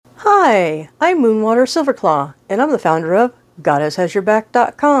Hi, I'm Moonwater Silverclaw, and I'm the founder of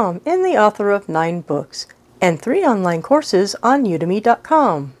GoddessHasYourBack.com and the author of 9 books and 3 online courses on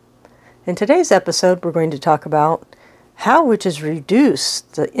Udemy.com. In today's episode, we're going to talk about how witches reduce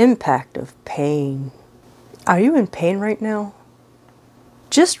the impact of pain. Are you in pain right now?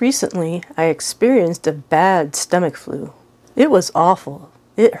 Just recently, I experienced a bad stomach flu. It was awful.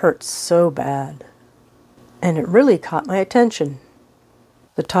 It hurt so bad. And it really caught my attention.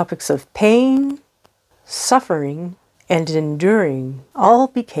 The topics of pain, suffering, and enduring all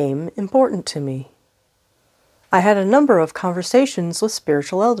became important to me. I had a number of conversations with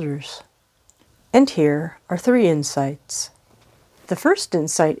spiritual elders. And here are 3 insights. The first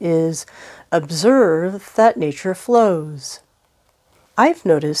insight is, observe that nature flows. I've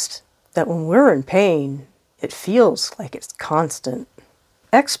noticed that when we're in pain, it feels like it's constant.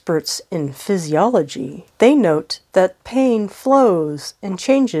 Experts in physiology, they note that pain flows and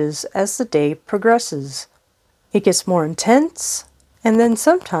changes as the day progresses. It gets more intense, and then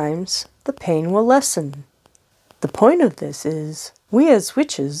sometimes the pain will lessen. The point of this is, we as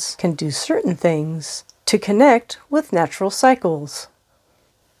witches can do certain things to connect with natural cycles.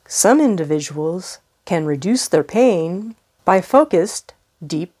 Some individuals can reduce their pain by focused,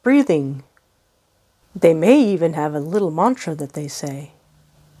 deep breathing. They may even have a little mantra that they say.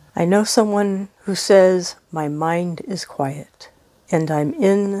 I know someone who says, "My mind is quiet, and I'm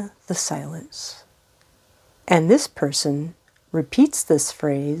in the silence." And this person repeats this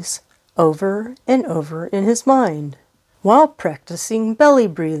phrase over and over in his mind while practicing belly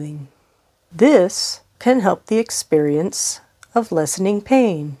breathing. This can help the experience of lessening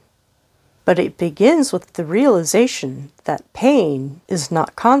pain. But it begins with the realization that pain is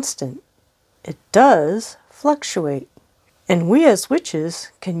not constant. It does fluctuate. And we as witches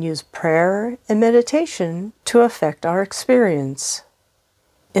can use prayer and meditation to affect our experience.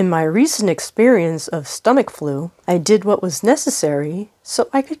 In my recent experience of stomach flu, I did what was necessary so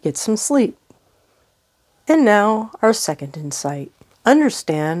I could get some sleep. And now our second insight.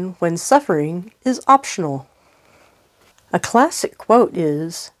 Understand when suffering is optional. A classic quote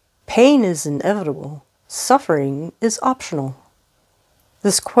is, "Pain is inevitable, suffering is optional."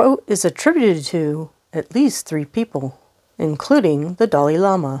 This quote is attributed to at least 3 people, including the Dalai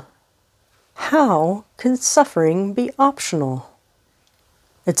Lama. How can suffering be optional?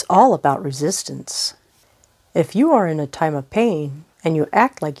 It's all about resistance. If you are in a time of pain and you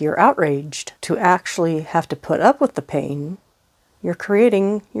act like you're outraged to actually have to put up with the pain, you're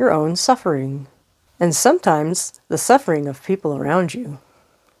creating your own suffering, and sometimes the suffering of people around you.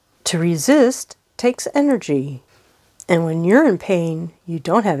 To resist takes energy, and when you're in pain, you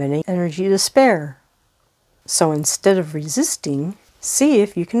don't have any energy to spare. So instead of resisting, see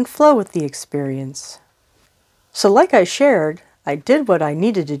if you can flow with the experience. So like I shared, I did what I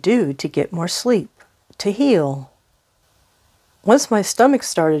needed to do to get more sleep, to heal. Once my stomach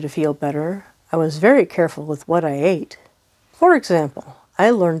started to feel better, I was very careful with what I ate. For example,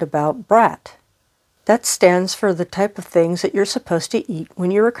 I learned about BRAT. That stands for the type of things that you're supposed to eat when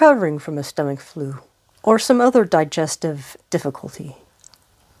you're recovering from a stomach flu or some other digestive difficulty.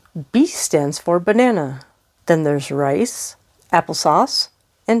 B stands for banana. Then there's rice, applesauce,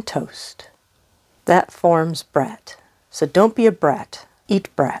 and toast. That forms BRAT. So don't be a brat.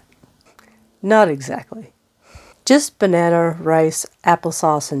 Eat BRAT. Not exactly. Just banana, rice,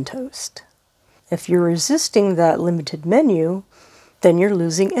 applesauce, and toast. If you're resisting that limited menu, then you're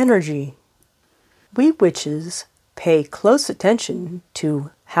losing energy. We witches pay close attention to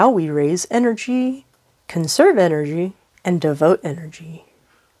how we raise energy, conserve energy, and devote energy.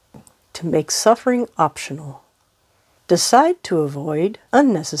 To make suffering optional. Decide to avoid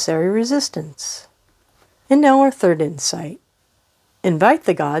unnecessary resistance. And now our third insight. Invite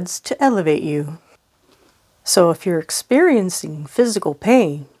the gods to elevate you. So if you're experiencing physical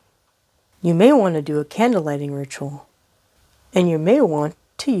pain, you may want to do a candle lighting ritual. And you may want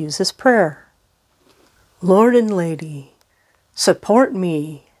to use this prayer. Lord and Lady, support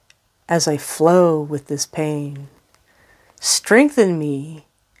me as I flow with this pain. Strengthen me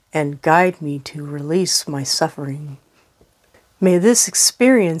and guide me to release my suffering. May this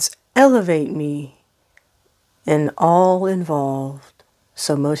experience elevate me and all involved,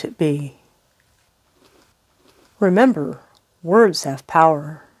 so mote it be. Remember, words have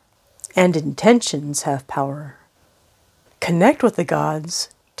power, and intentions have power. Connect with the gods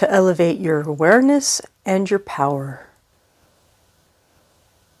to elevate your awareness and your power.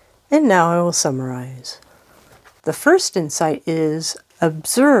 And now I will summarize. The first insight is,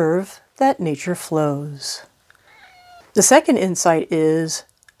 observe that nature flows. The second insight is,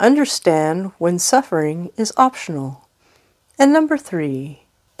 understand when suffering is optional. And number 3,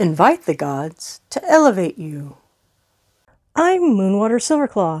 Invite the gods to elevate you. I'm Moonwater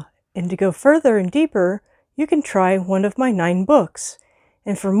Silverclaw, and to go further and deeper, you can try one of my 9 books.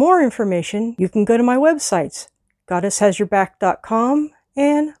 And for more information, you can go to my websites, goddesshasyourback.com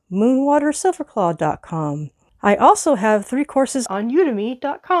and moonwatersilverclaw.com. I also have 3 courses on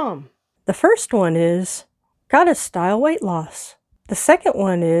udemy.com. The first one is Goddess Style Weight Loss. The second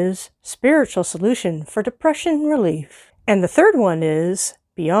one is Spiritual Solution for Depression Relief. And the third one is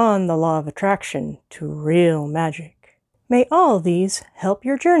Beyond the Law of Attraction to Real Magic. May all these help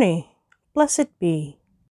your journey. Blessed be.